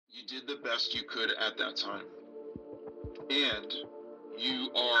You did the best you could at that time. And you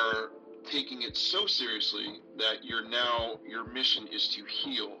are taking it so seriously that your mission is to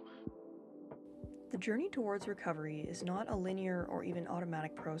heal. The journey towards recovery is not a linear or even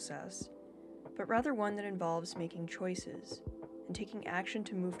automatic process, but rather one that involves making choices and taking action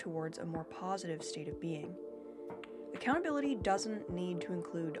to move towards a more positive state of being. Accountability doesn't need to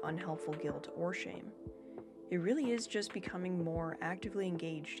include unhelpful guilt or shame. It really is just becoming more actively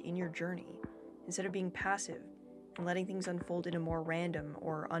engaged in your journey instead of being passive and letting things unfold in a more random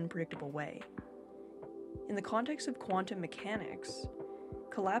or unpredictable way. In the context of quantum mechanics,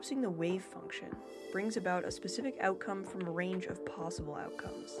 collapsing the wave function brings about a specific outcome from a range of possible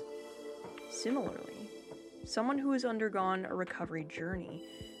outcomes. Similarly, someone who has undergone a recovery journey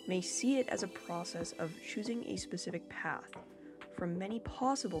may see it as a process of choosing a specific path from many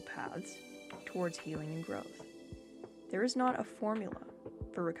possible paths towards healing and growth. There is not a formula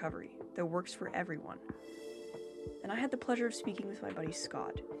for recovery that works for everyone. And I had the pleasure of speaking with my buddy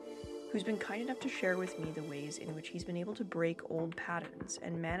Scott, who's been kind enough to share with me the ways in which he's been able to break old patterns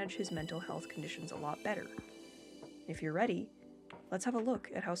and manage his mental health conditions a lot better. If you're ready, let's have a look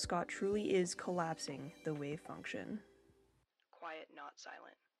at how Scott truly is collapsing the wave function. Quiet, not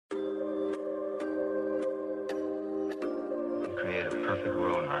silent. We create a perfect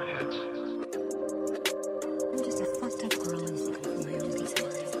world in our heads. I'm just a fucked up girl who's looking for my own peace of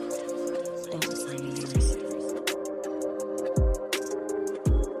mind. Don't assign me yours.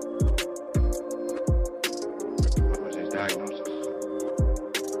 What was his diagnosis?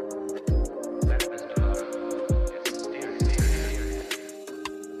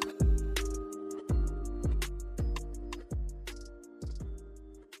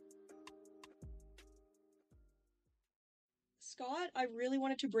 Scott, I really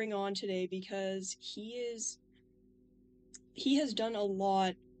wanted to bring on today because he has done a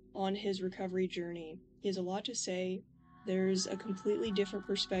lot on his recovery journey. He has a lot to say. There's a completely different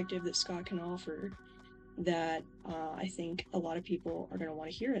perspective that Scott can offer that I think a lot of people are going to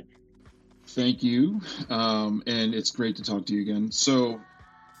want to hear it. Thank you. And it's great to talk to you again. So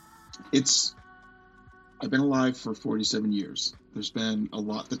I've been alive for 47 years. There's been a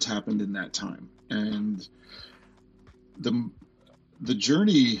lot that's happened in that time. And the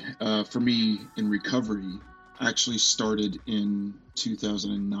journey for me in recovery actually started in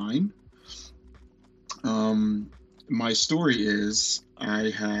 2009. My story is I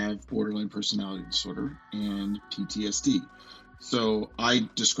have borderline personality disorder and PTSD. So I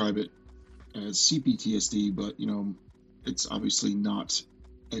describe it as CPTSD, but it's obviously not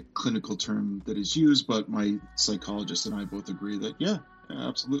a clinical term that is used, but my psychologist and I both agree that, yeah,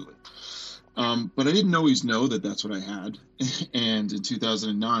 absolutely. But I didn't always know that that's what I had. And in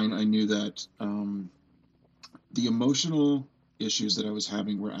 2009, I knew that the emotional issues that I was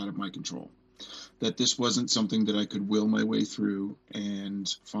having were out of my control, that this wasn't something that I could will my way through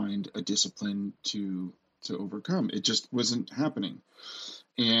and find a discipline to overcome. It just wasn't happening.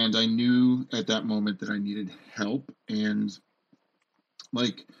 And I knew at that moment that I needed help. And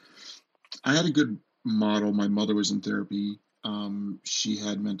I had a good model. My mother was in therapy. She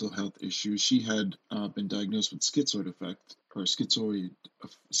had mental health issues. She had been diagnosed with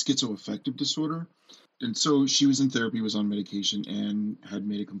schizoaffective disorder. And so she was in therapy, was on medication, and had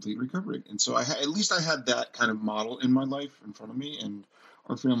made a complete recovery. And so at least I had that kind of model in my life in front of me. And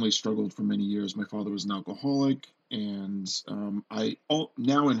our family struggled for many years. My father was an alcoholic, and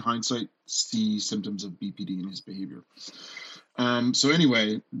now in hindsight see symptoms of BPD in his behavior. So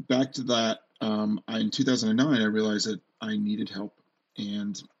anyway, back to that. In 2009, I realized that I needed help,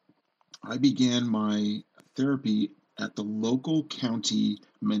 and I began my therapy at the local county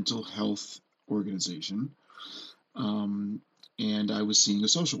mental health organization, and I was seeing a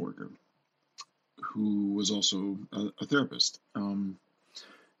social worker who was also a therapist.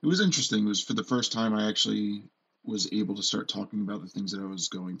 It was interesting. It was for the first time I actually was able to start talking about the things that I was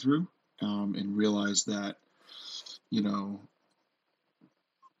going through, and realized that,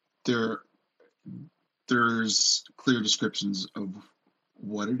 there's clear descriptions of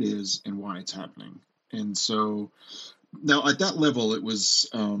what it is and why it's happening. And so now at that level, it was,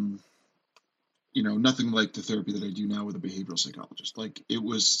 nothing like the therapy that I do now with a behavioral psychologist. It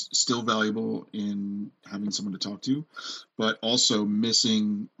was still valuable in having someone to talk to, but also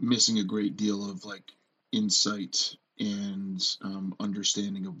missing a great deal of insight and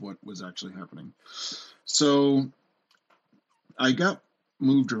understanding of what was actually happening. So I got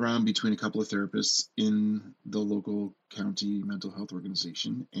moved around between a couple of therapists in the local county mental health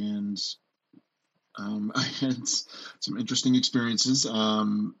organization, and I had some interesting experiences.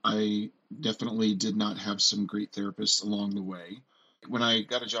 I definitely did not have some great therapists along the way. When I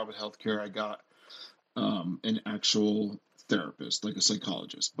got a job at healthcare, I got an actual therapist, like a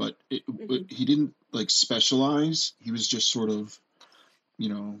psychologist, but he didn't like specialize. He was just sort of,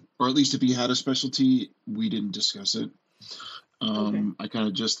 or at least if he had a specialty, we didn't discuss it. I kind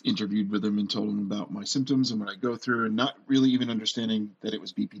of just interviewed with him and told him about my symptoms and what I go through, and not really even understanding that it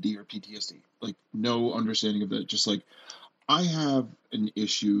was BPD or PTSD. Like, no understanding of that. Just like, I have an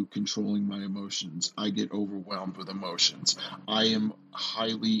issue controlling my emotions. I get overwhelmed with emotions. I am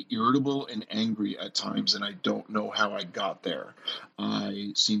highly irritable and angry at times, and I don't know how I got there.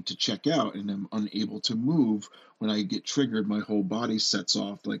 I seem to check out and am unable to move. When I get triggered, my whole body sets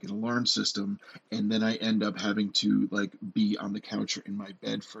off like an alarm system, and then I end up having to like be on the couch or in my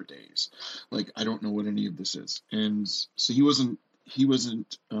bed for days. Like, I don't know what any of this is. And so he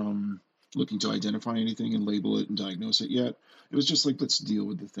wasn't looking to identify anything and label it and diagnose it yet. It was just like, let's deal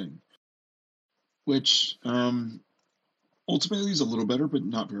with the thing, which ultimately is a little better, but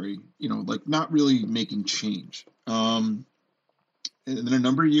not very, like not really making change. And then a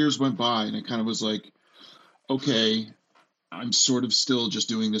number of years went by, and I kind of was like, okay, I'm sort of still just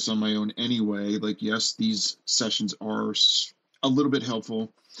doing this on my own anyway. Like, yes, these sessions are a little bit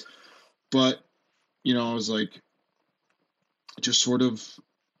helpful, but, I was like, just sort of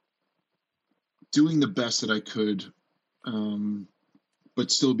doing the best that I could, but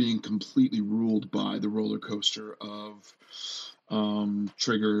still being completely ruled by the roller coaster of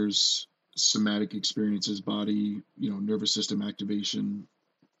triggers, somatic experiences, body, nervous system activation,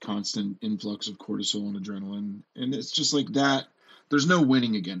 constant influx of cortisol and adrenaline. And it's just like that. There's no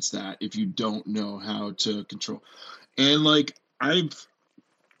winning against that if you don't know how to control. And like, I've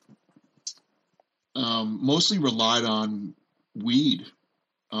mostly relied on weed.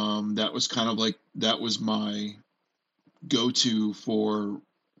 That was kind of like, that was my go-to for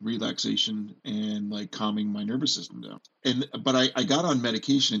relaxation and like calming my nervous system down. But I got on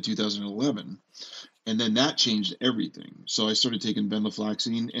medication in 2011, and then that changed everything. So I started taking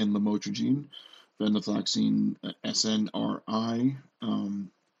venlafaxine and lamotrigine. Venlafaxine, SNRI. And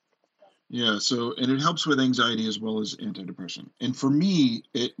it helps with anxiety as well as antidepressant. And for me,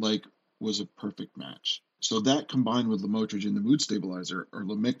 it like was a perfect match. So that combined with lamotrigine, the mood stabilizer, or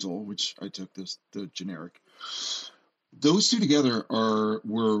Lamictal, which I took the generic, those two together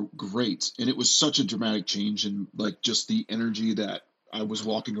were great. And it was such a dramatic change in like just the energy that I was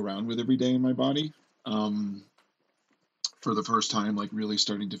walking around with every day in my body. For the first time, like really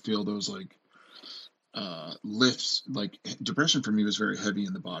starting to feel those like lifts. Like, depression for me was very heavy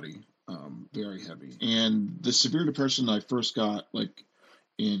in the body, very heavy. And the severe depression I first got, like,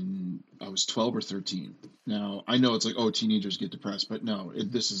 I was 12 or 13. Now, I know it's like, oh, teenagers get depressed, but no,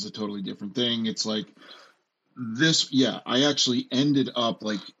 this is a totally different thing. It's like I actually ended up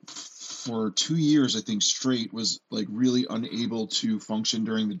like for 2 years, I think straight, was like really unable to function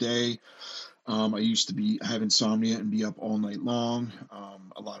during the day. I used to have insomnia and be up all night long.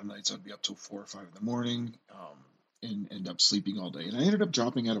 A lot of nights I'd be up till 4 or 5 in the morning, and end up sleeping all day. And I ended up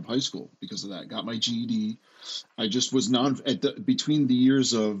dropping out of high school because of that. Got my GED. I just was between the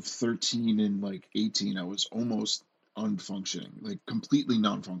years of 13 and like 18, I was almost unfunctioning, like completely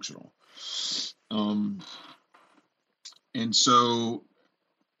non-functional. And so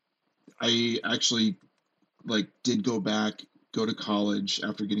I actually like did go to college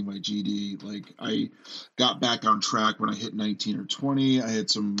after getting my GED. Like, I got back on track when I hit 19 or 20. I had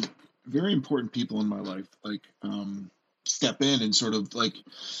some very important people in my life, like, step in and sort of like,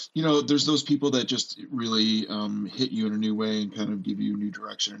 there's those people that just really hit you in a new way and kind of give you a new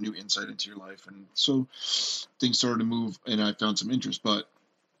direction or new insight into your life. And so things started to move, and I found some interest. But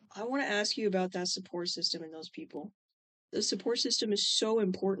I want to ask you about that support system and those people. The support system is so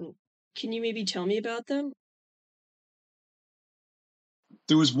important. Can you maybe tell me about them?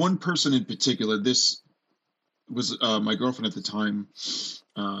 there was one person in particular. This was my girlfriend at the time,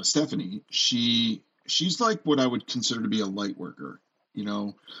 Stephanie. She's like what I would consider to be a light worker.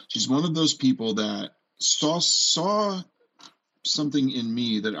 She's one of those people that saw something in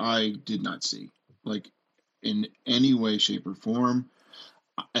me that I did not see, like, in any way, shape, or form.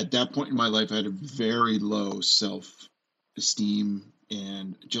 At that point in my life, I had a very low self-esteem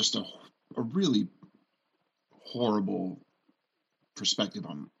and just a really horrible perspective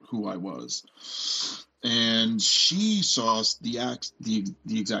on who I was. And she saw the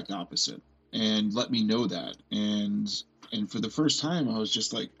exact opposite and let me know that. And for the first time, I was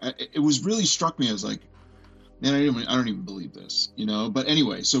just like, it was really struck me. I was like, man, I don't even believe this, But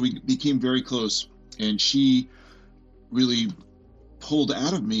anyway, so we became very close, and she really pulled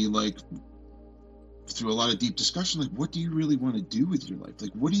out of me like through a lot of deep discussion, like, what do you really want to do with your life?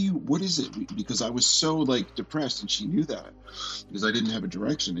 Like, what is it? Because I was so like depressed, and she knew that, because I didn't have a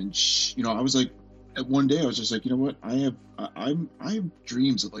direction. And she, I was like, at one day I was just like, you know what? I have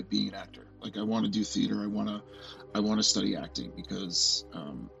dreams of like being an actor. Like, I want to do theater. I want to study acting, because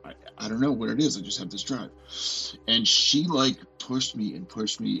I don't know what it is. I just have this drive. And she like pushed me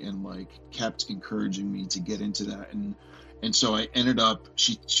and like kept encouraging me to get into that. And so I ended up,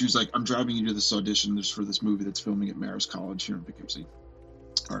 she was like, I'm driving you to this audition. There's for this movie that's filming at Marist College here in Poughkeepsie,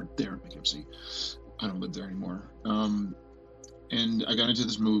 or there in Poughkeepsie. I don't live there anymore. And I got into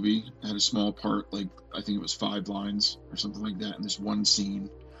this movie, had a small part, like, I think it was 5 lines or something like that in this one scene.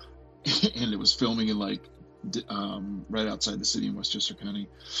 And it was filming in like, right outside the city in Westchester County.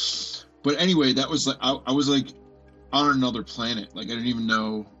 But anyway, that was like, I was like on another planet. Like, I didn't even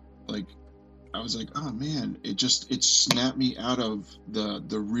know, like, I was like, oh man, it snapped me out of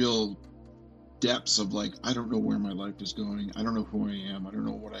the real depths of like, I don't know where my life is going. I don't know who I am. I don't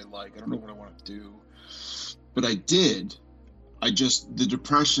know what I like. I don't know what I want to do. But I did. The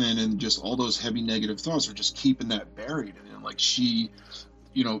depression and just all those heavy negative thoughts were just keeping that buried. And then like she,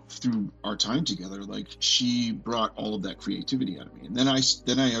 through our time together, like she brought all of that creativity out of me. And then I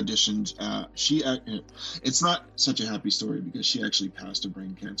auditioned. It's not such a happy story, because she actually passed of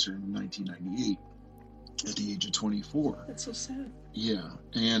brain cancer in 1998 at the age of 24. That's so sad. Yeah,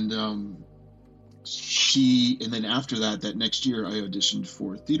 and then after that next year, I auditioned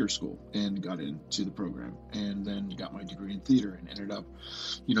for theater school and got into the program, and then got my degree in theater, and ended up,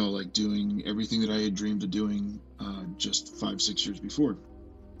 like doing everything that I had dreamed of doing just 5-6 years before.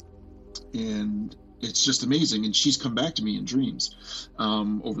 And it's just amazing. And she's come back to me in dreams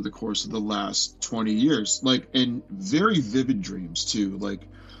over the course of the last 20 years, like, and very vivid dreams too. Like,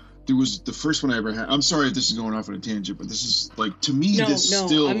 there was the first one I ever had. I'm sorry if this is going off on a tangent, but this is like, to me,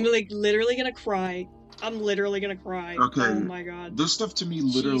 still, I'm like literally gonna cry. Okay. Oh my god. This stuff to me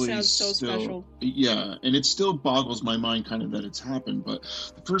literally she sounds so special. Yeah, and it still boggles my mind kind of that it's happened. But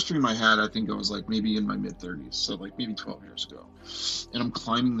the first dream I had, I think I was like maybe in my mid-30s, so like maybe 12 years ago. And I'm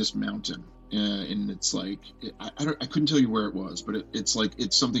climbing this mountain, and it's like, I couldn't tell you where it was, but it's like,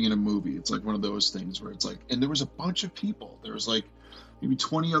 it's something in a movie. It's like one of those things where it's like, and there was a bunch of people. There was like maybe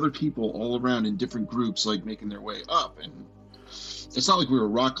 20 other people all around in different groups, like making their way up. And it's not like we were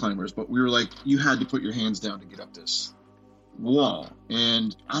rock climbers, but we were like, you had to put your hands down to get up this wall.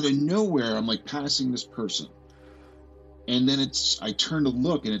 And out of nowhere, I'm like passing this person. And then I turn to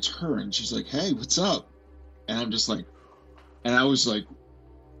look, and it's her, and she's like, hey, what's up? And I'm just like, and I was like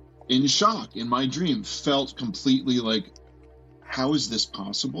in shock in my dream, felt completely like, how is this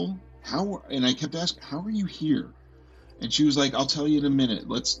possible? And I kept asking, how are you here? And she was like, I'll tell you in a minute.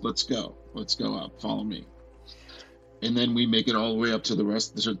 Let's go up, follow me. And then we make it all the way up to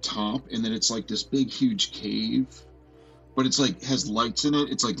the top, and then it's like this big, huge cave, but it's like has lights in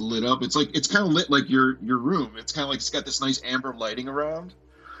it. It's like lit up. It's like, it's kind of lit like your room. It's kind of like it's got this nice amber lighting around,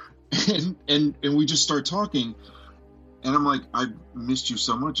 and we just start talking, and I'm like, I've missed you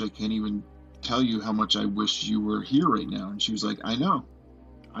so much. I can't even tell you how much I wish you were here right now. And she was like, I know,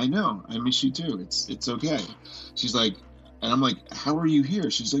 I miss you too. It's okay. She's like, and I'm like, how are you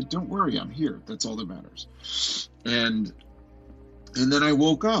here? She's like, don't worry, I'm here. That's all that matters. And then I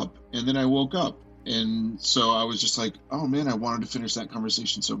woke up, and so I was just like, oh man, I wanted to finish that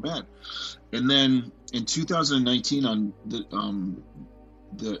conversation so bad. And then in 2019, on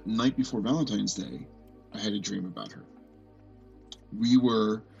the night before Valentine's Day, I had a dream about her. We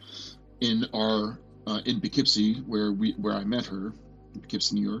were in Poughkeepsie, where I met her, in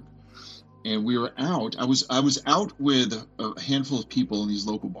Poughkeepsie, New York. And we were out. I was out with a handful of people in these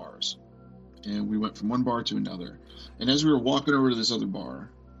local bars, and we went from one bar to another. And as we were walking over to this other bar,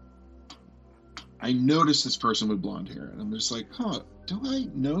 I noticed this person with blonde hair, and I'm just like, do I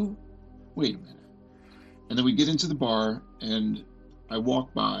know? Wait a minute. And then we get into the bar, and I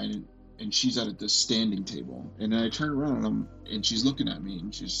walk by, and she's at this standing table, and then I turn around, and she's looking at me,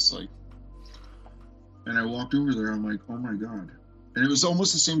 and she's just like, and I walked over there. I'm like, oh my god. And it was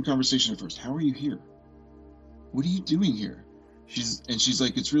almost the same conversation at first. How are you here? What are you doing here? She's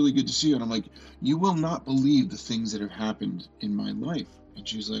like, it's really good to see you. And I'm like, you will not believe the things that have happened in my life. And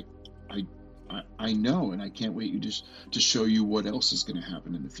she's like, I know, and I can't wait to show you what else is going to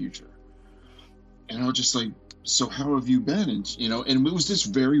happen in the future. And I was just like, so how have you been? And and it was this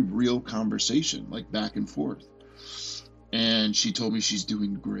very real conversation, like back and forth. And she told me she's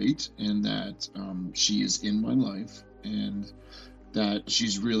doing great, and that she is in my life, and that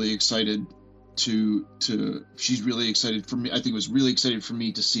she's really excited she's really excited for me. I think it was really excited for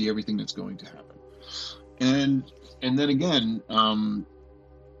me to see everything that's going to happen. And then again,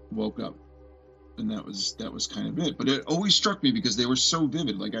 woke up. and that was kind of it. But it always struck me because they were so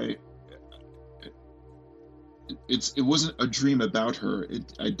vivid. Like it wasn't a dream about her.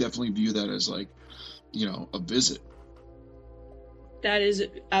 I definitely view that as like, a visit. That is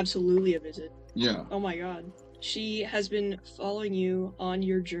absolutely a visit. Yeah. Oh my god. She has been following you on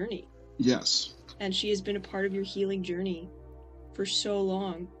your journey. Yes. And she has been a part of your healing journey for so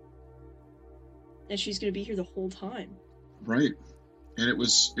long. And she's going to be here the whole time. Right. And it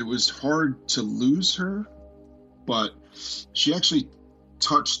was hard to lose her, but she actually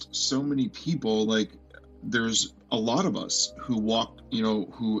touched so many people. Like, there's a lot of us who walked,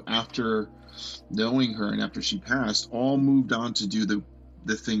 who after knowing her and after she passed, all moved on to do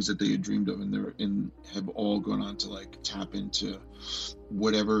the things that they had dreamed of, and have all gone on to like tap into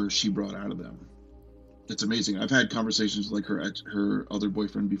whatever she brought out of them. It's amazing. I've had conversations with like her other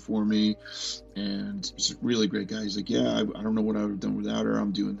boyfriend before me, and he's a really great guy. He's like, yeah, I don't know what I would have done without her.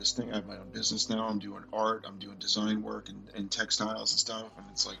 I'm doing this thing. I have my own business now. I'm doing art. I'm doing design work and textiles and stuff. And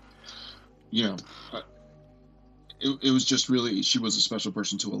it's like, it was just really, she was a special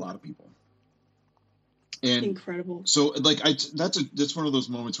person to a lot of people. And incredible. So like that's one of those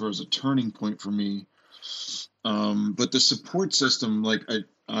moments where it was a turning point for me. But the support system, like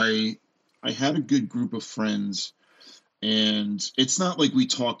I had a good group of friends, and it's not like we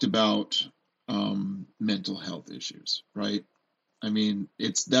talked about mental health issues, right? I mean,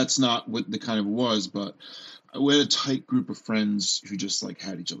 that's not what the kind of was, but we had a tight group of friends who just like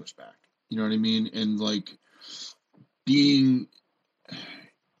had each other's back. You know what I mean? And like being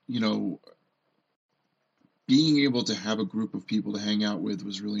able to have a group of people to hang out with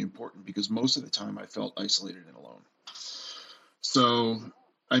was really important, because most of the time I felt isolated and alone. So,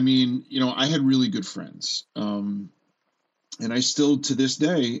 I mean, I had really good friends. And I still, to this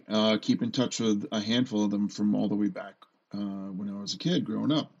day, keep in touch with a handful of them from all the way back when I was a kid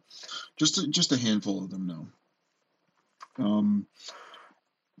growing up. Just a handful of them now.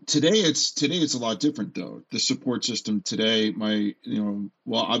 Today it's a lot different though. The support system today,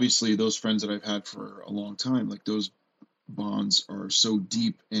 obviously those friends that I've had for a long time, like those bonds are so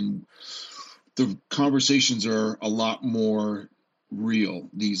deep, and the conversations are a lot more real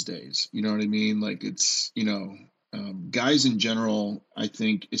these days. You know what I mean? Like it's, guys in general, I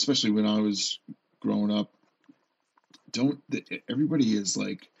think, especially when I was growing up, everybody is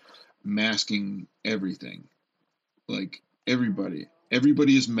like masking everything. Like everybody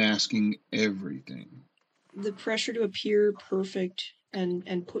is masking everything. The pressure to appear perfect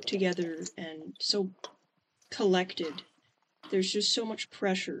and put together and so collected. There's just so much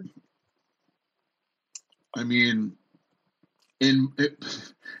pressure. I mean, and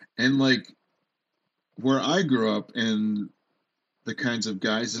like where I grew up and the kinds of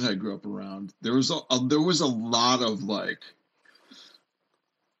guys that I grew up around, there was a lot of like,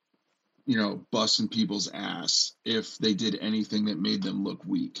 busting people's ass if they did anything that made them look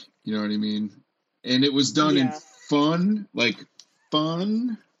weak. You know what I mean? And it was done in fun, but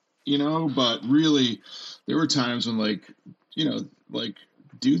really there were times when like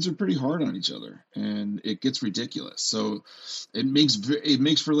dudes are pretty hard on each other, and it gets ridiculous. So it makes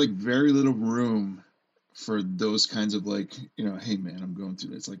for like very little room for those kinds of like, hey man, I'm going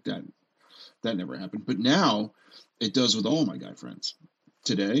through this. Like that never happened. But now it does with all my guy friends.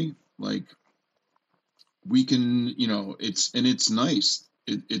 Today, like we can, it's nice.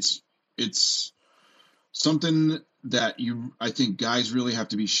 It's something that I think guys really have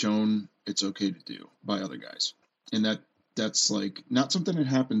to be shown it's okay to do by other guys. And that's like not something that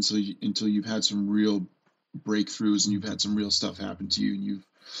happens until you've had some real breakthroughs and you've had some real stuff happen to you, and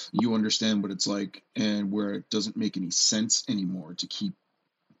you understand what it's like, and where it doesn't make any sense anymore to keep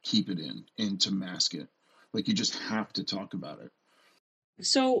it in and to mask it. Like you just have to talk about it.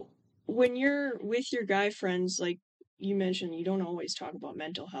 So when you're with your guy friends, like you mentioned, you don't always talk about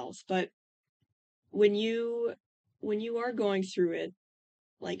mental health, but when you are going through it,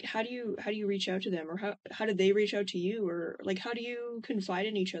 like how do you reach out to them, or how did they reach out to you, or like how do you confide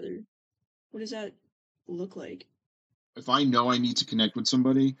in each other? What does that look like? If I know I need to connect with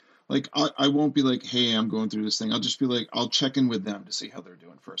somebody, like I won't be like, hey, I'm going through this thing. I'll just be like, I'll check in with them to see how they're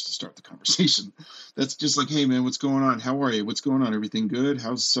doing first to start the conversation. That's just like, hey man, what's going on? How are you? What's going on? Everything good?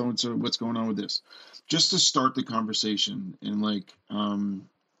 How's so and so? What's going on with this? Just to start the conversation, and like, and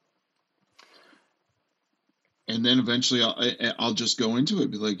then eventually I'll just go into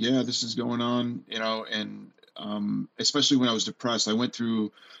it, be like, yeah, this is going on, and especially when I was depressed, I went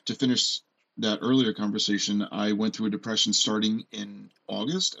through, to finish that earlier conversation, I went through a depression starting in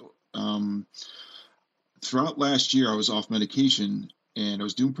August. Throughout last year, I was off medication, and I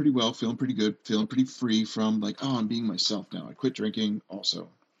was doing pretty well, feeling pretty good, feeling pretty free from like, oh, I'm being myself now. I quit drinking also.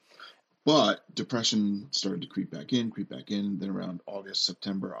 But depression started to creep back in. Then around August,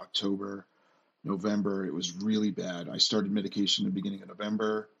 September, October, November, it was really bad. I started medication in the beginning of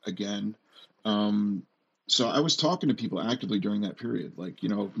November again. Um, so I was talking to people actively during that period, like,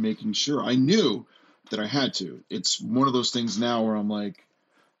 making sure I knew that I had to. It's one of those things now where I'm like,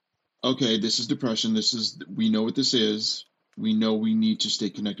 okay, this is depression. We know what this is. We know we need to stay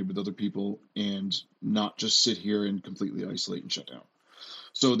connected with other people and not just sit here and completely isolate and shut down.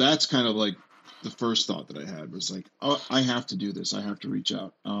 So that's kind of like the first thought that I had was like, oh, I have to do this. I have to reach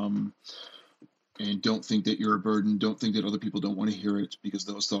out. And don't think that you're a burden. Don't think that other people don't want to hear it, because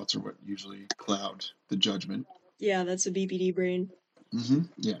those thoughts are what usually cloud the judgment. Yeah, that's a BPD brain.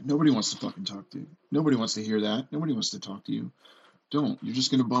 Yeah, nobody wants to fucking talk to you. Nobody wants to hear that. Nobody wants to talk to you. Don't. You're just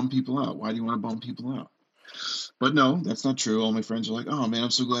going to bum people out. Why do you want to bum people out? But no, that's not true. All my friends are like, oh man,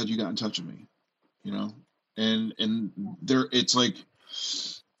 I'm so glad you got in touch with me. And there, it's like,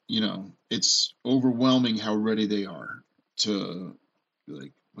 it's overwhelming how ready they are to be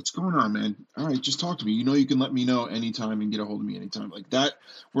like, what's going on, man? All right, just talk to me. You can let me know anytime and get a hold of me anytime. Like that,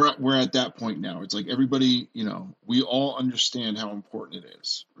 we're at that point now. It's like everybody, we all understand how important it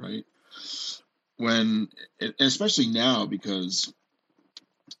is, right? When, especially now, because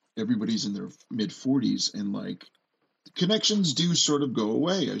everybody's in their mid 40s, and like connections do sort of go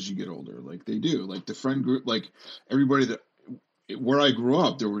away as you get older. Like they do. Like the friend group, like everybody that where I grew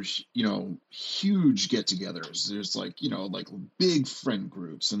up, there was, huge get-togethers. There's like, like big friend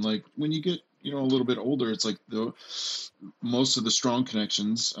groups, and like when you get, a little bit older, it's like most of the strong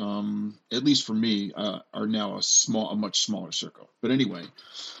connections, at least for me, are now a much smaller circle. But anyway,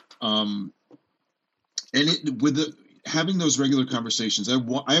 and having those regular conversations,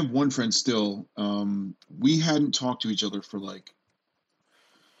 I have one friend still. We hadn't talked to each other for like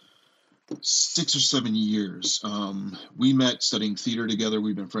 6 or 7 years. We met studying theater together.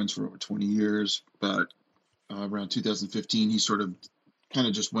 We've been friends for over 20 years, but around 2015, he sort of kind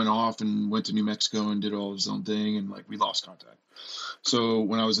of just went off and went to New Mexico and did all his own thing, and like we lost contact. So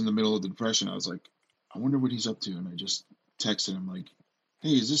when I was in the middle of the depression, I was like, I wonder what he's up to, and I just texted him like,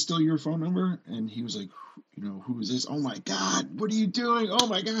 hey, is this still your phone number? And he was like, who is this? Oh my God, what are you doing? Oh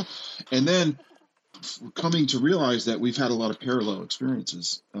my God. And then coming to realize that we've had a lot of parallel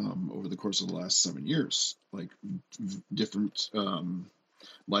experiences over the course of the last 7 years, like different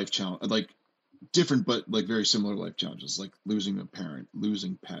life challenge, like different but like very similar life challenges, like losing a parent,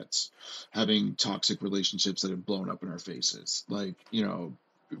 losing pets, having toxic relationships that have blown up in our faces, like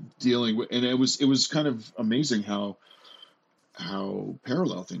dealing with, and it was kind of amazing how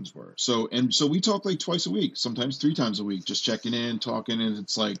parallel things were. So we talk like twice a week, sometimes 3 times a week, just checking in, talking, and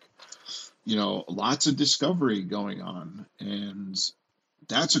it's like, lots of discovery going on, and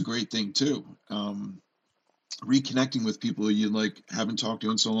that's a great thing too. Reconnecting with people you like haven't talked to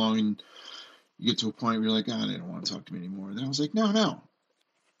in so long, and you get to a point where you're like, they don't want to talk to me anymore. And then I was like, no.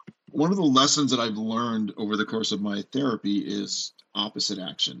 One of the lessons that I've learned over the course of my therapy is opposite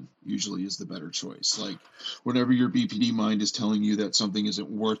action usually is the better choice. Like whenever your BPD mind is telling you that something isn't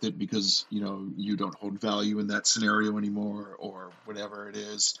worth it because, you don't hold value in that scenario anymore, or whatever it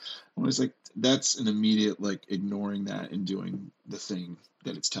is, I was like, that's an immediate, like, ignoring that and doing the thing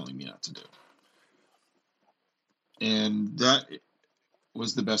that it's telling me not to do. And that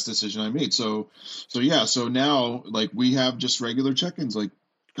was the best decision I made. So now, like, we have just regular check-ins, like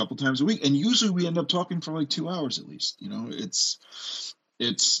a couple times a week, and usually we end up talking for like 2 hours at least. It's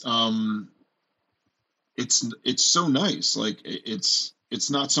so nice. Like it's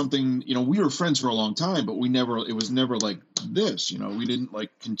not something, we were friends for a long time, but it was never like this. We didn't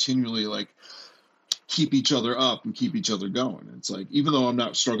like continually like keep each other up and keep each other going. It's like, even though I'm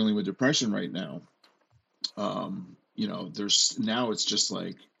not struggling with depression right now, it's just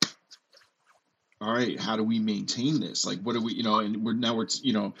like, all right, how do we maintain this? Like, what do we, and we're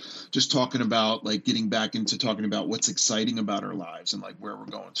just talking about like getting back into talking about what's exciting about our lives and like where we're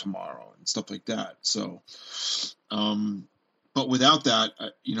going tomorrow and stuff like that. So, but without that,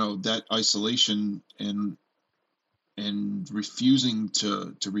 that isolation and refusing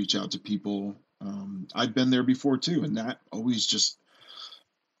to reach out to people, I've been there before too. And that always just,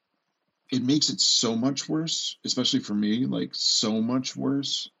 it makes it so much worse, especially for me, like so much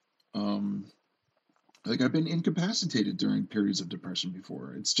worse. Like I've been incapacitated during periods of depression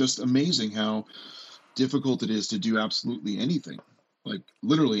before. It's just amazing how difficult it is to do absolutely anything, like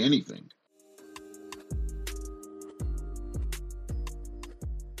literally anything.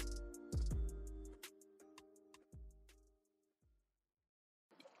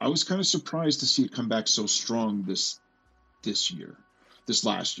 I was kind of surprised to see it come back so strong this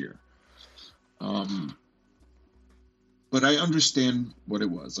last year. But I understand what it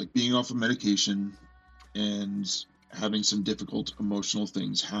was, like being off of medication and having some difficult emotional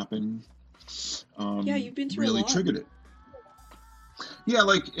things happen. Yeah, you've been through a Really lot. triggered it. Yeah,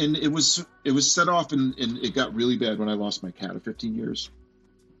 like, and it was set off, and it got really bad when I lost my cat of 15 years.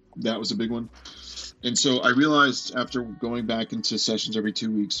 That was a big one. And so I realized after going back into sessions every 2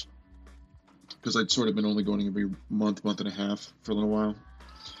 weeks, because I'd sort of been only going every month and a half for a little while,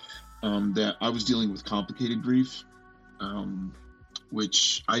 that I was dealing with complicated grief,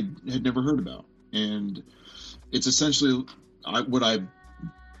 which I had never heard about. And it's essentially, what I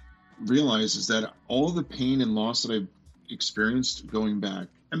realized is that all the pain and loss that I've experienced going back,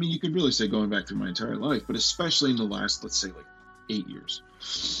 I mean, you could really say going back through my entire life, but especially in the last, let's say, like 8 years,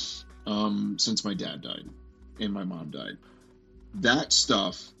 since my dad died and my mom died, that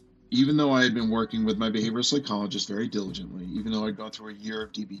stuff, even though I had been working with my behavioral psychologist very diligently, even though I'd gone through a year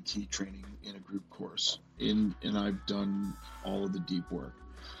of DBT training in a group course, and I've done all of the deep work,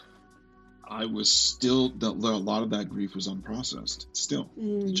 I was still, a lot of that grief was unprocessed still.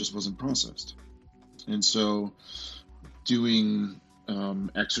 It just wasn't processed. And so doing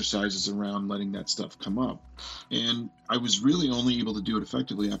exercises around letting that stuff come up. And I was really only able to do it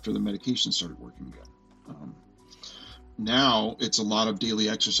effectively after the medication started working again. Now it's a lot of daily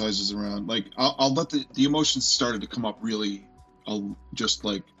exercises around, like, I'll let the emotions started to come up really just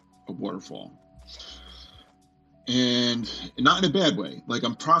like a waterfall. And not in a bad way. Like,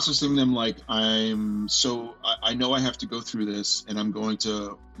 I'm processing them like I know I have to go through this, and I'm going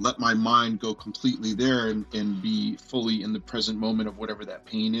to let my mind go completely there and be fully in the present moment of whatever that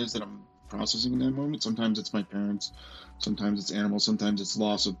pain is that I'm processing in that moment. Sometimes it's my parents, sometimes it's animals, sometimes it's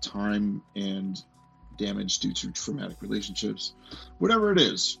loss of time and damage due to traumatic relationships. Whatever it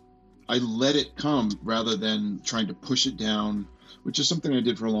is, I let it come rather than trying to push it down, which is something I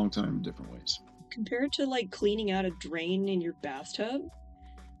did for a long time in different ways. Compared to like cleaning out a drain in your bathtub,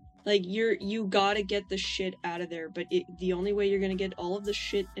 like you gotta get the shit out of there, but the only way you're gonna get all of the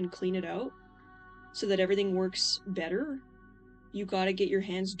shit and clean it out so that everything works better, you gotta get your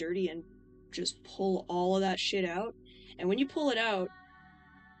hands dirty and just pull all of that shit out. And when you pull it out,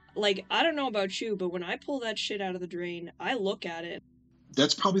 like, I don't know about you, but when I pull that shit out of the drain, I look at it.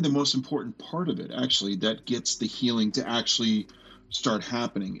 That's probably the most important part of it, actually, that gets the healing to actually start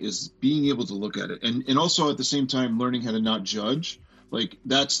happening, is being able to look at it, and also at the same time learning how to not judge. Like,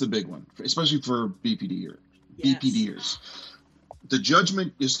 that's the big one, especially for BPDers. BPDers. The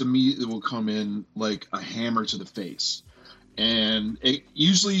judgment is, to me, it will come in like a hammer to the face, and it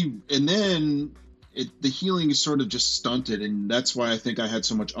usually, and then the healing is sort of just stunted, and that's why I think I had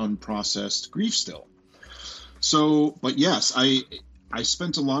so much unprocessed grief still. So, but yes, I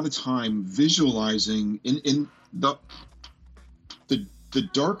spent a lot of time visualizing in the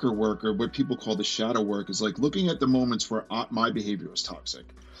darker work, or what people call the shadow work, is like looking at the moments where my behavior was toxic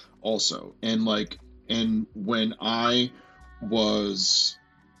also. And when I was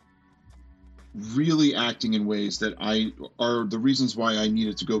really acting in ways that are the reasons why I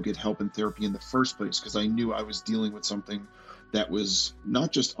needed to go get help in therapy in the first place, because I knew I was dealing with something that was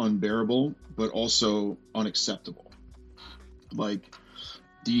not just unbearable, but also unacceptable. Like,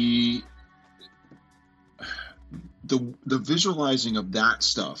 the visualizing of that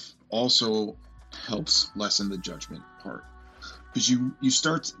stuff also helps lessen the judgment part, because you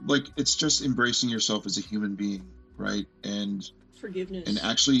start, like, it's just embracing yourself as a human being, right? And Forgiveness. And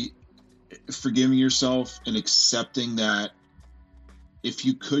actually forgiving yourself and accepting that if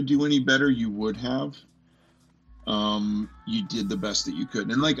you could do any better, you would have. You did the best that you could.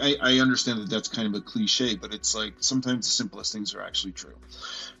 And like, I understand that that's kind of a cliche, but it's like sometimes the simplest things are actually true.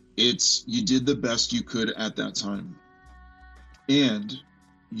 It's, you did the best you could at that time. And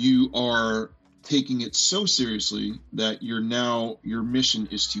you are taking it so seriously that your mission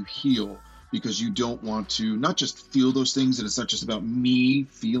is to heal, because you don't want to not just feel those things, and it's not just about me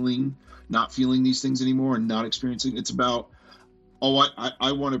not feeling these things anymore and not experiencing. It's about,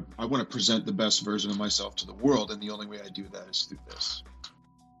 I want to present the best version of myself to the world, and the only way I do that is through this.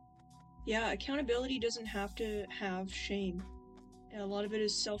 Yeah, accountability doesn't have to have shame. A lot of it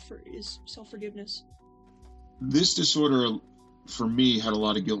is self-forgiveness. This disorder, for me, had a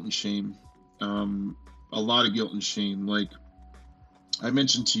lot of guilt and shame. Like, I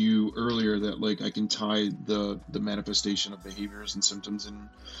mentioned to you earlier that, like, I can tie the manifestation of behaviors and symptoms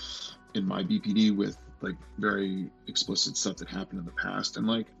in my BPD with, like, very explicit stuff that happened in the past. And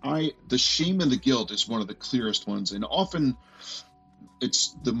like, the shame and the guilt is one of the clearest ones, and often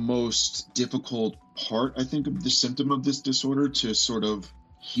it's the most difficult part, I think, of the symptom of this disorder to sort of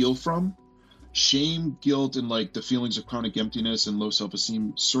heal from. Shame, guilt, and like the feelings of chronic emptiness and low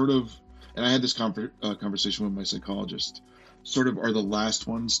self-esteem sort of and I had this conversation with my psychologist, sort of are the last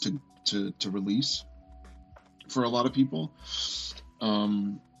ones to release for a lot of people.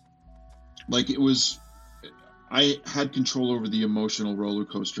 Um, like it was, I had control over the emotional roller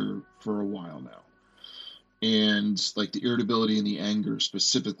coaster for a while now. And like the irritability and the anger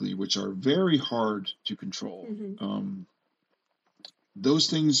specifically, which are very hard to control. Mm-hmm. Those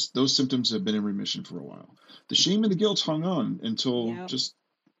things, those symptoms have been in remission for a while. The shame and the guilt hung on Yeah.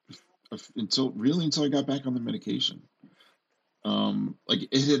 until I got back on the medication. Like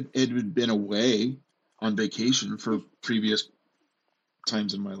it had been away on vacation for previous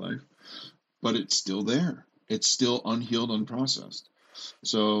times in my life, but it's still there. It's still unhealed, unprocessed.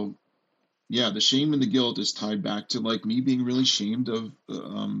 So yeah, the shame and the guilt is tied back to like me being really shamed of.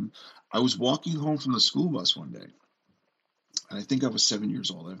 I was walking home from the school bus one day, and I think I was 7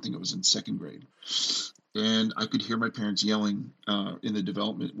 years old. I think I was in second grade, and I could hear my parents yelling in the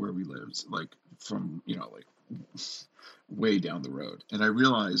development where we lived, like from like way down the road. And I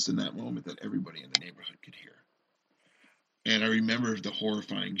realized in that moment that everybody in the neighborhood could hear. And I remember the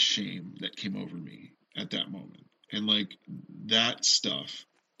horrifying shame that came over me at that moment. And like that stuff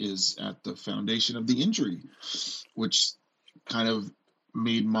is at the foundation of the injury, which kind of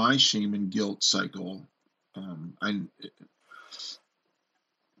made my shame and guilt cycle. I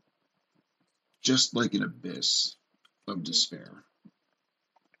just like an abyss of despair.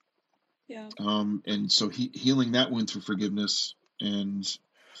 Yeah. And so healing that one through forgiveness and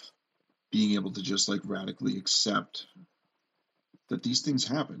being able to just like radically accept that these things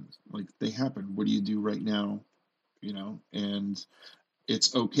happen. Like they happen. What do you do right now? And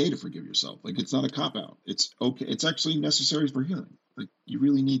it's okay to forgive yourself. Like it's not a cop out. It's okay. It's actually necessary for healing. Like you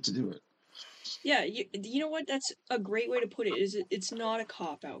really need to do it. Yeah, you know what? That's a great way to put it. It's not a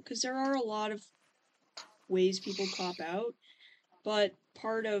cop out, because there are a lot of ways people cop out, but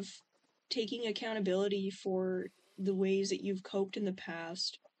part of taking accountability for the ways that you've coped in the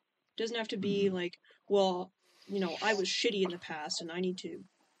past doesn't have to be Mhm. like, well, I was shitty in the past and I need to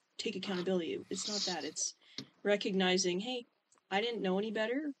take accountability. It's not that. It's recognizing, hey, I didn't know any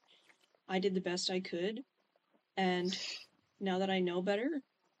better. I did the best I could, and now that I know better,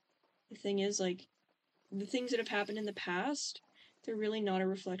 the thing is, like, the things that have happened in the past, they're really not a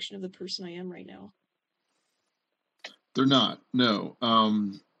reflection of the person I am right now. They're not. No.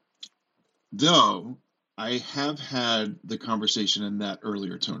 Though I have had the conversation in that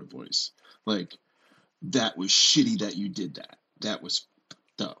earlier tone of voice. Like, that was shitty that you did that. That was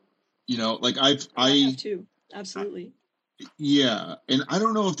dumb. Like I have too. Absolutely. yeah. And I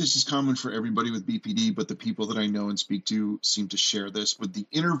don't know if this is common for everybody with BPD, but the people that I know and speak to seem to share this. But the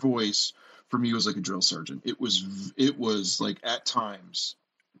inner voice for me was like a drill sergeant. It was like at times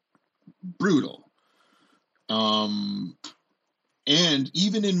brutal. Um, and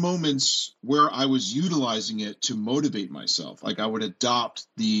even in moments where I was utilizing it to motivate myself, like I would adopt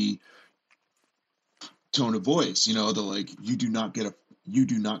the tone of voice, the like you do not get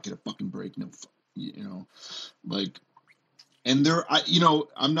a fucking break, no, like. And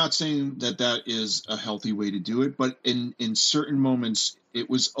I'm not saying that is a healthy way to do it, but in certain moments, it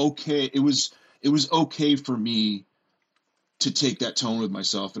was okay. It was okay for me to take that tone with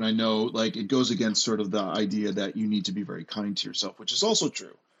myself. And I know like it goes against sort of the idea that you need to be very kind to yourself, which is also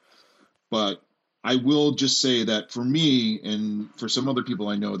true. But I will just say that for me and for some other people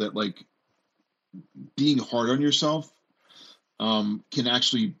I know, that like being hard on yourself can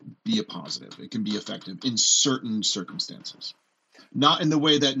actually be a positive. It can be effective in certain circumstances. Not in the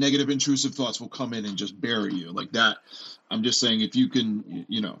way that negative intrusive thoughts will come in and just bury you like that. I'm just saying if you can,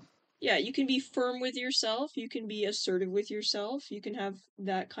 Yeah, you can be firm with yourself, you can be assertive with yourself, you can have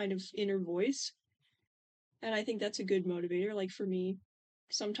that kind of inner voice. And I think that's a good motivator. Like for me,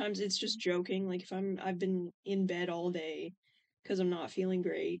 sometimes it's just joking. Like if I've been in bed all day because I'm not feeling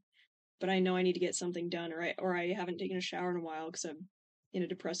great, but I know I need to get something done, or I haven't taken a shower in a while because I'm in a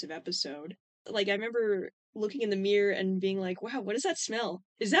depressive episode. Like I remember looking in the mirror and being like, "Wow, what does that smell?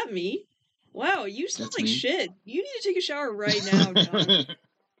 Is that me? Wow, you smell that's like me. shit. You need to take a shower right now, John."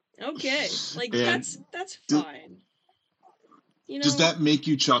 Okay, like And that's do, fine. does that make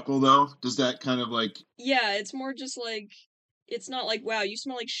you chuckle though? Does that kind of like Yeah, it's more just like, it's not like, wow, you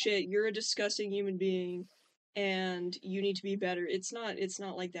smell like shit, you're a disgusting human being and you need to be better. It's not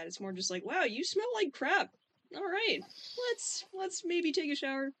like that. It's more just like, wow, you smell like crap. All right. Let's maybe take a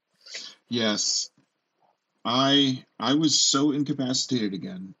shower. yes. I was so incapacitated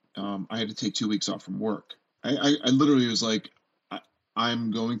again. I had to take 2 weeks off from work. I literally was like,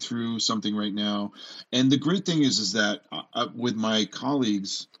 I'm going through something right now, and the great thing is that with my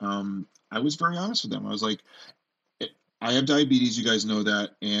colleagues, I was very honest with them. I was like, I have diabetes, you guys know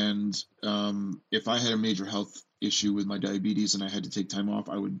that, and if I had a major health issue with my diabetes and I had to take time off,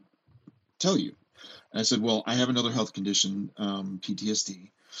 I would tell you. And I said, well, I have another health condition,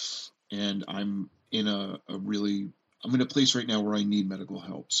 PTSD, and I'm in a place right now where I need medical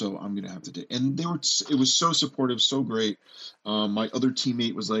help, so I'm gonna have to take. And it was so supportive, so great. My other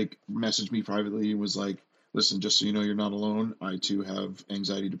teammate was like, messaged me privately and was like, listen, just so you know, you're not alone. I too have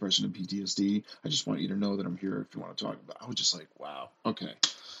anxiety, depression, and PTSD. I just want you to know that I'm here if you want to talk about it. I was just like, wow, okay.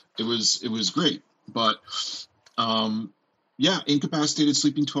 It was great. But yeah, incapacitated,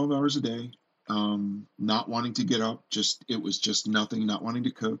 sleeping 12 hours a day, not wanting to get up, it was just nothing, not wanting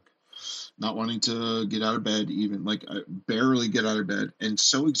to cook, not wanting to get out of bed, even like I barely get out of bed, and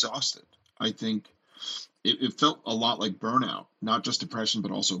so exhausted. I think it felt a lot like burnout, not just depression,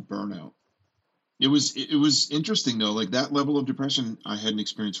 but also burnout. It was interesting though, like that level of depression I hadn't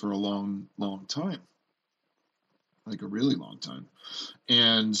experienced for a long, long time, like a really long time.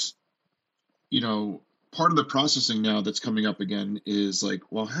 And part of the processing now that's coming up again is like,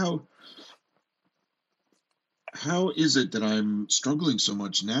 well, how is it that I'm struggling so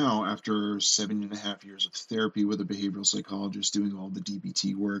much now after 7.5 years of therapy with a behavioral psychologist, doing all the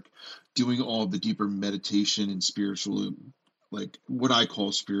DBT work, doing all the deeper meditation and spiritual, like what I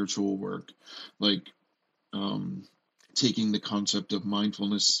call spiritual work, like um, taking the concept of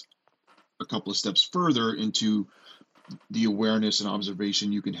mindfulness a couple of steps further into the awareness and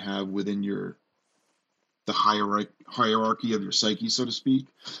observation you can have within the hierarchy of your psyche, so to speak.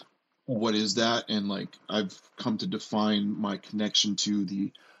 What is that? And like I've come to define my connection to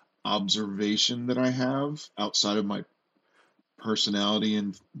the observation that I have outside of my personality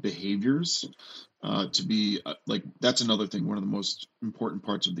and behaviors, to be like that's another thing, one of the most important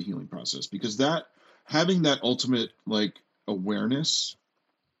parts of the healing process, because that having that ultimate like awareness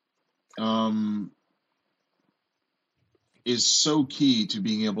um, is so key to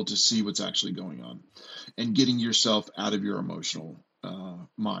being able to see what's actually going on and getting yourself out of your emotional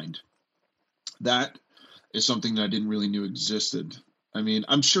mind. That is something that I didn't really knew existed. I mean,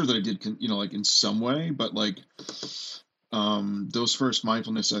 I'm sure that I did, like in some way, but like those first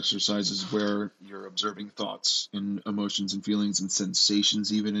mindfulness exercises where you're observing thoughts and emotions and feelings and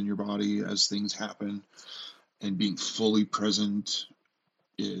sensations even in your body as things happen and being fully present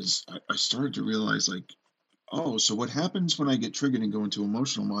I started to realize like, oh, so what happens when I get triggered and go into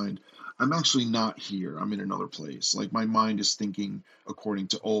emotional mind? I'm actually not here. I'm in another place. Like my mind is thinking according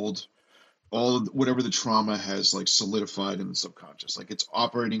to all of whatever the trauma has like solidified in the subconscious. Like it's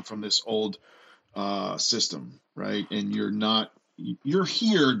operating from this old system, right? And you're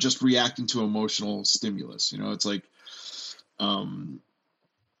here just reacting to emotional stimulus. It's like um,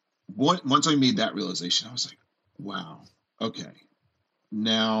 once I made that realization, I was like, wow, okay,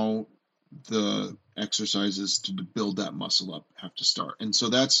 now the exercises to build that muscle up have to start. And so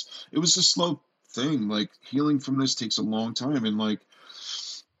it was a slow thing. Like healing from this takes a long time, and like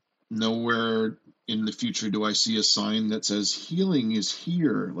nowhere in the future do I see a sign that says healing is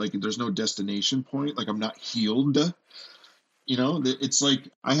here. Like there's no destination point. Like I'm not healed. It's like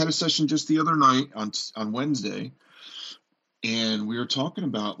I had a session just the other night on Wednesday, and we were talking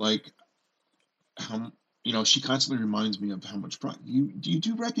about like how she constantly reminds me of how much you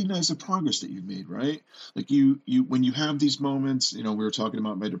do recognize the progress that you've made, right? Like you when you have these moments, we were talking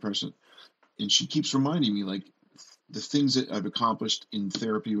about my depression, and she keeps reminding me like the things that I've accomplished in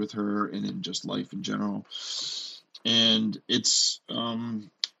therapy with her and in just life in general. And it's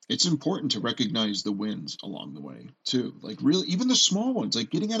important to recognize the wins along the way too. Like really, even the small ones,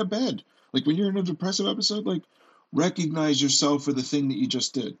 like getting out of bed. Like when you're in a depressive episode, like recognize yourself for the thing that you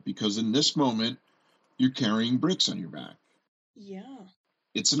just did, because in this moment you're carrying bricks on your back. Yeah.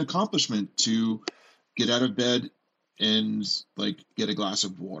 It's an accomplishment to get out of bed and like get a glass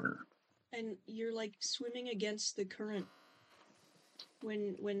of water. And you're like swimming against the current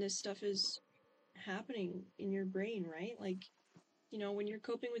when this stuff is happening in your brain, right? Like, when you're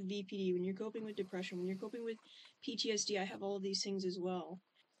coping with BPD, when you're coping with depression, when you're coping with PTSD, I have all of these things as well.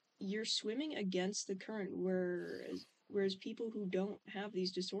 You're swimming against the current, whereas people who don't have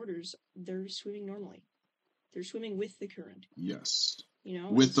these disorders, they're swimming normally. They're swimming with the current. Yes.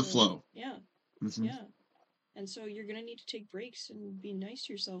 With the flow. Yeah. Mm-hmm. Yeah. And so you're going to need to take breaks and be nice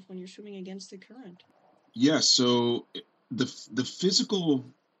to yourself when you're swimming against the current. Yeah, so the physical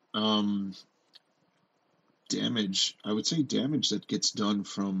damage, I would say damage that gets done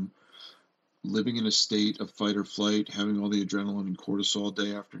from living in a state of fight or flight, having all the adrenaline and cortisol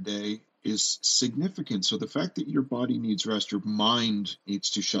day after day is significant. So the fact that your body needs rest, your mind needs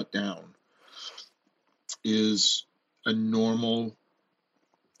to shut down, is a normal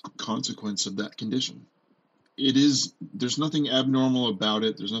consequence of that condition. it is, there's nothing abnormal about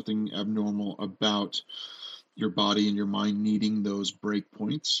it. There's nothing abnormal about your body and your mind needing those break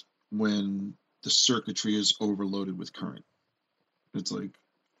points when the circuitry is overloaded with current. It's like,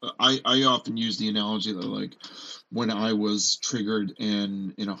 I often use the analogy that, like, when I was triggered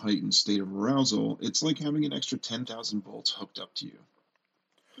and in a heightened state of arousal, it's like having an extra 10,000 volts hooked up to you.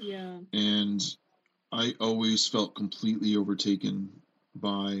 Yeah. And I always felt completely overtaken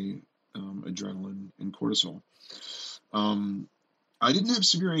by adrenaline and cortisol. I didn't have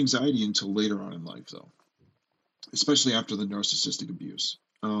severe anxiety until later on in life, though, especially after the narcissistic abuse.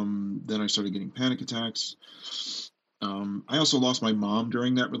 Then I started getting panic attacks. I also lost my mom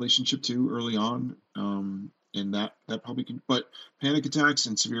during that relationship too, early on, and that probably can. But panic attacks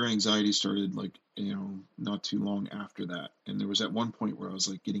and severe anxiety started, like, not too long after that. And there was at one point where I was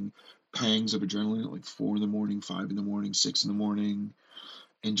like getting pangs of adrenaline at like 4 in the morning, 5 in the morning, 6 in the morning,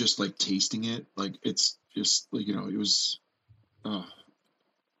 and just like tasting it, like it's just like, it was.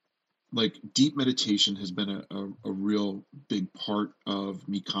 Like, deep meditation has been a real big part of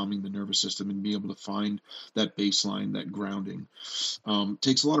me calming the nervous system and being able to find that baseline, that grounding.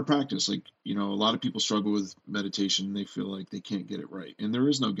 Takes a lot of practice. Like, a lot of people struggle with meditation. They feel like they can't get it right. And there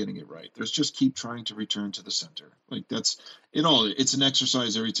is no getting it right. There's just keep trying to return to the center. Like, that's it all. It's an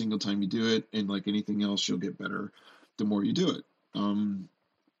exercise every single time you do it. And like anything else, you'll get better the more you do it.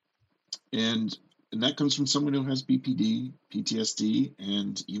 And that comes from someone who has BPD, PTSD,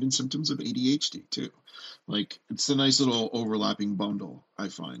 and even symptoms of ADHD too. Like, it's a nice little overlapping bundle, I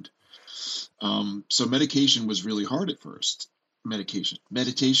find. So meditation was really hard at first.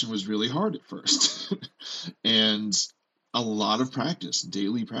 Meditation was really hard at first. And a lot of practice,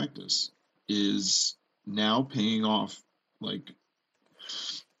 daily practice, is now paying off. Like,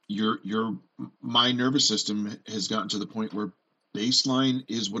 my nervous system has gotten to the point where baseline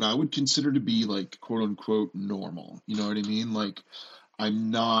is what I would consider to be, like, quote unquote normal. You know what I mean? Like, I'm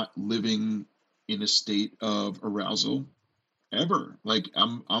not living in a state of arousal ever. Like,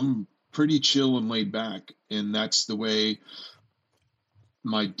 I'm pretty chill and laid back, and that's the way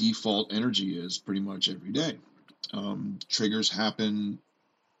my default energy is pretty much every day. Triggers happen,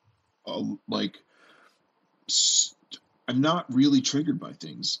 like, I'm not really triggered by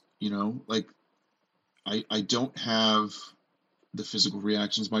things, like, I don't have the physical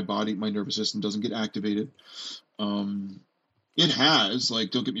reactions. My nervous system doesn't get activated. It has,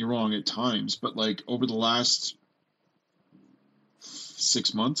 like, don't get me wrong, at times, but like over the last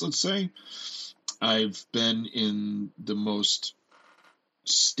 6 months, let's say, I've been in the most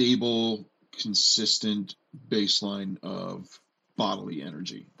stable, consistent baseline of bodily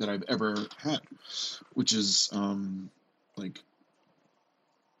energy that I've ever had, which is like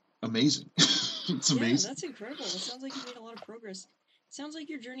amazing. It's amazing. Yeah, that's incredible. It sounds like you made a lot of progress. It sounds like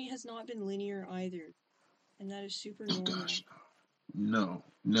your journey has not been linear either, and that is super normal. Gosh, no.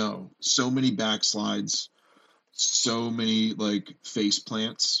 So many backslides, so many like face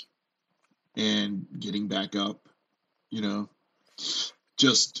plants, and getting back up.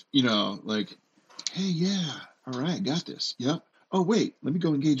 Just like, hey, yeah, all right, got this. Yep. Oh wait, let me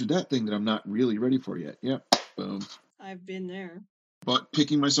go engage with that thing that I'm not really ready for yet. Yep. Boom. I've been there. But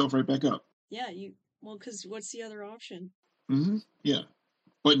picking myself right back up. Yeah, because what's the other option? Yeah.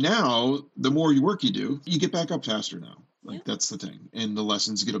 But now, the more work you do, you get back up faster now. Like, that's the thing. And the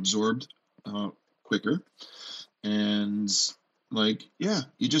lessons get absorbed quicker. And, like, yeah,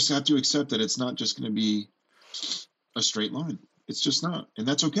 you just have to accept that it's not just going to be a straight line. It's just not. And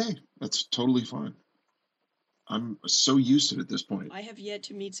that's okay. That's totally fine. I'm so used to it at this point. I have yet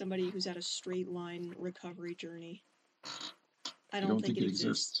to meet somebody who's had a straight line recovery journey. I don't think it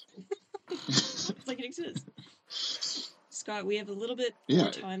exists. I don't think it exists. Scott, we have a little bit more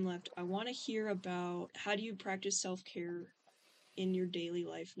time left. I want to hear about, how do you practice self-care in your daily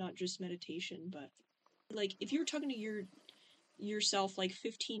life, not just meditation, but like, if you were talking to yourself like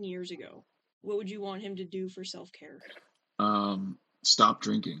 15 years ago, what would you want him to do for self-care? Stop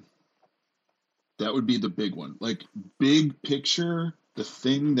drinking. That would be the big one. Like, big picture, the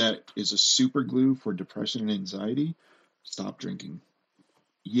thing that is a super glue for depression and anxiety, stop drinking.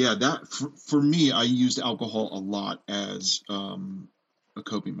 Yeah, that for me, I used alcohol a lot as a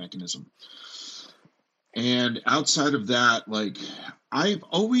coping mechanism. And outside of that, like, I've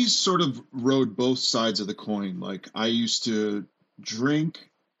always sort of rode both sides of the coin. Like, I used to drink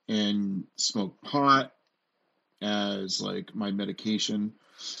and smoke pot as like my medication.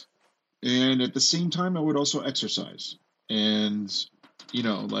 And at the same time, I would also exercise and,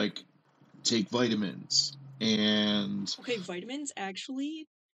 like, take vitamins. And okay, vitamins actually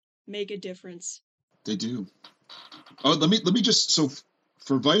make a difference. They do. Oh, let me just, so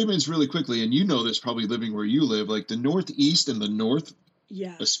for vitamins really quickly, and you know this probably living where you live, like the Northeast and the North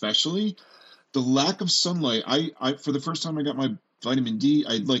Yeah. especially, the lack of sunlight. I for the first time I got my vitamin D,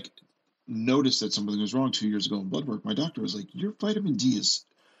 I like noticed that something was wrong 2 years ago in blood work. My doctor was like, your vitamin D is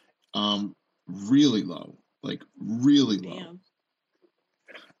really low, like really low. Damn.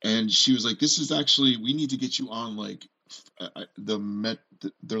 And she was like, this is actually, we need to get you on like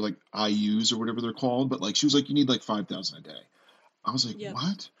they're like IUs or whatever they're called. But like, she was like, you need like 5,000 a day. I was like, Yep.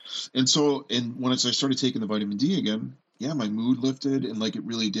 what? And so, and once I started taking the vitamin D again, yeah, my mood lifted, and like it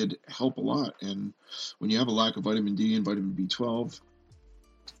really did help a lot. And when you have a lack of vitamin D and vitamin B12,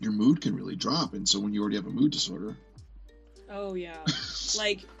 your mood can really drop. And so when you already have a mood disorder, Oh yeah.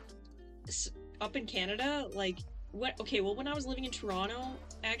 Like up in Canada, like when I was living in Toronto,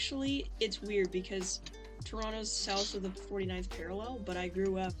 actually, it's weird because Toronto's south of the 49th parallel, but I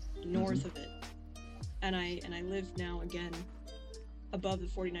grew up north of it. And I live now again above the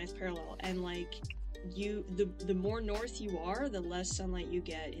 49th parallel, and like the more north you are, the less sunlight you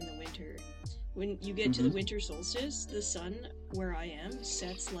get in the winter. When you get to the winter solstice, the sun where I am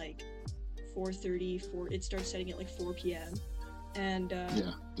sets like 4:30, it starts setting at like 4 p.m. And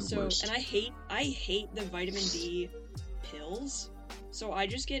worst. and I hate the vitamin D pills. So I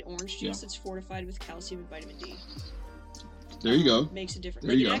just get orange juice that's fortified with calcium and vitamin D. There you go. Makes a difference.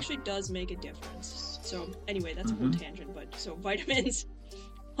 There you It go. actually does make a difference. So anyway, that's a whole tangent, but so vitamins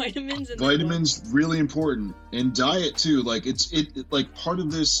and vitamins really important, and diet too. Like it like part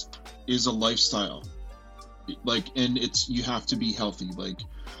of this is a lifestyle, like, and you have to be healthy, like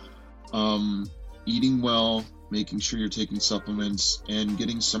eating well, making sure you're taking supplements, and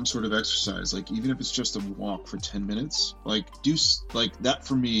getting some sort of exercise, like even if it's just a walk for 10 minutes, like do like that.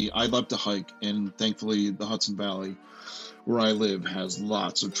 For me, I love to hike, and thankfully the Hudson Valley where I live has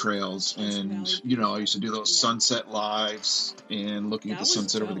lots of trails, and you know, I used to do those sunset lives and looking at the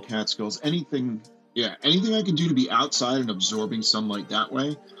sunset over the Catskills. Anything I can do to be outside and absorbing sunlight that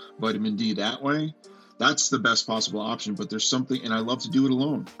way, vitamin D that way, that's the best possible option. But there's something, and I love to do it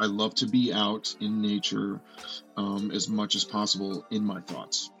alone. I love to be out in nature as much as possible in my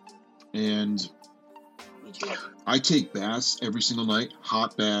thoughts. And Me too. I take baths every single night,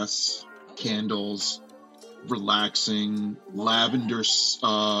 hot baths, candles, relaxing, lavender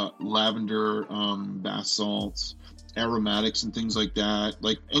bath salts, aromatics and things like that,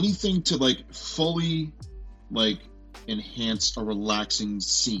 like anything to like fully like enhance a relaxing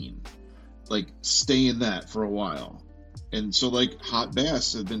scene, like stay in that for a while. And so like hot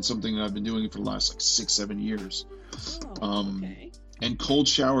baths have been something that I've been doing for the last like 6-7 years. Okay. And cold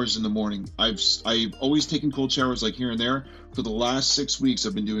showers in the morning. I've always taken cold showers like here and there. For the last 6 weeks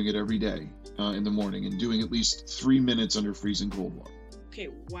I've been doing it every day in the morning, and doing at least 3 minutes under freezing cold water. Okay,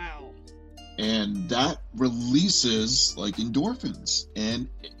 wow. And that releases like endorphins, and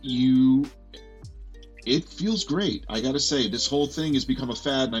it feels great. I gotta say, this whole thing has become a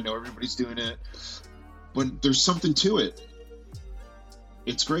fad, and I know everybody's doing it, but there's something to it.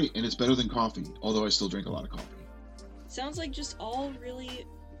 It's great, and it's better than coffee, although I still drink a lot of coffee. Sounds like just all really,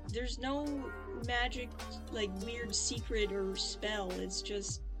 there's no magic, like weird secret or spell. It's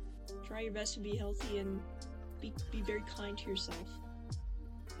just try your best to be healthy and be very kind to yourself.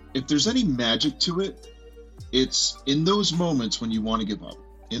 If there's any magic to it, it's in those moments when you want to give up,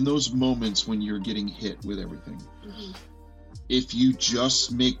 in those moments when you're getting hit with everything. If you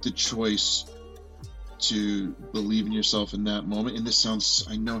just make the choice to believe in yourself in that moment, and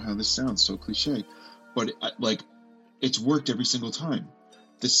I know how this sounds so cliche, but like it's worked every single time.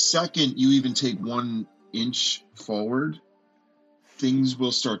 The second you even take 1 inch forward, things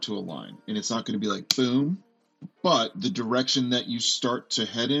will start to align, and it's not going to be like boom, but the direction that you start to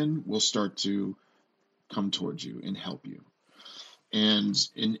head in will start to come towards you and help you. And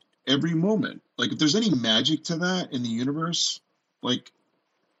in every moment, like if there's any magic to that in the universe, like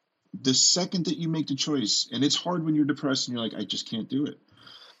the second that you make the choice, and it's hard when you're depressed and you're like, I just can't do it.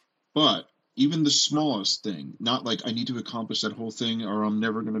 But even the smallest thing, not like I need to accomplish that whole thing or I'm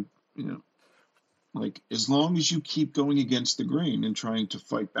never going to, like as long as you keep going against the grain and trying to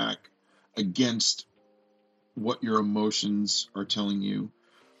fight back against what your emotions are telling you,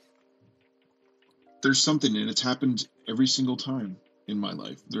 there's something, and it's happened every single time in my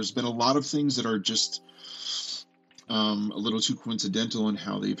life. There's been a lot of things that are just a little too coincidental in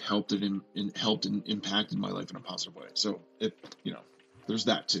how they've helped and impacted my life in a positive way. So there's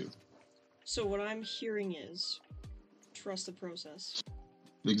that too. So what I'm hearing is trust the process.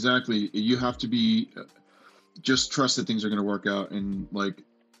 Exactly. You have to be just trust that things are going to work out, and like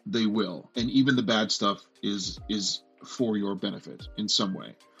they will. And even the bad stuff is for your benefit in some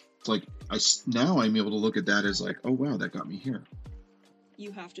way. It's like now I'm able to look at that as like, oh wow, that got me here.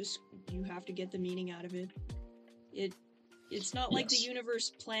 you have to get the meaning out of it. It's not like the Yes.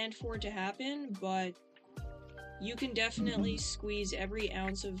 universe planned for it to happen, but you can definitely squeeze every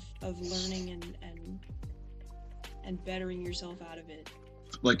ounce of learning and bettering yourself out of it.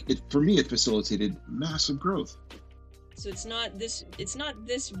 Like, for me, it facilitated massive growth. So it's not this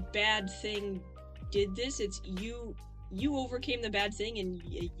bad thing did this, it's you overcame the bad thing and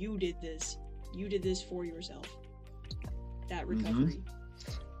you did this. You did this for yourself. That recovery.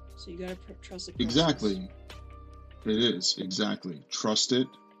 So you gotta trust the process. Exactly. It is, exactly. Trust it,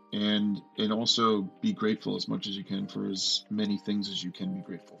 and also be grateful as much as you can for as many things as you can be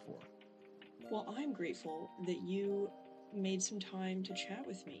grateful for. Well, I'm grateful that you made some time to chat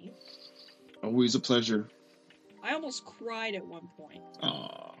with me. Always a pleasure. I almost cried at one point.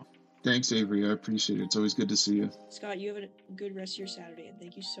 Aw. Thanks, Avery. I appreciate it. It's always good to see you. Scott, you have a good rest of your Saturday, and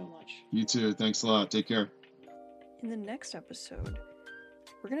thank you so much. You too. Thanks a lot. Take care. In the next episode,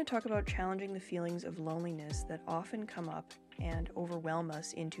 we're going to talk about challenging the feelings of loneliness that often come up and overwhelm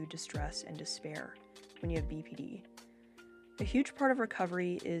us into distress and despair when you have BPD. A huge part of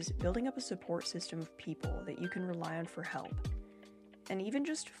recovery is building up a support system of people that you can rely on for help, and even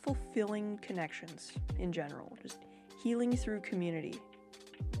just fulfilling connections in general, just healing through community.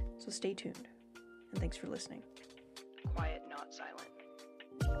 So stay tuned, and thanks for listening. Quiet, not silent.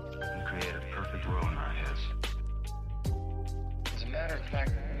 We create a perfect world in our heads. As a matter of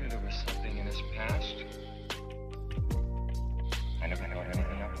fact,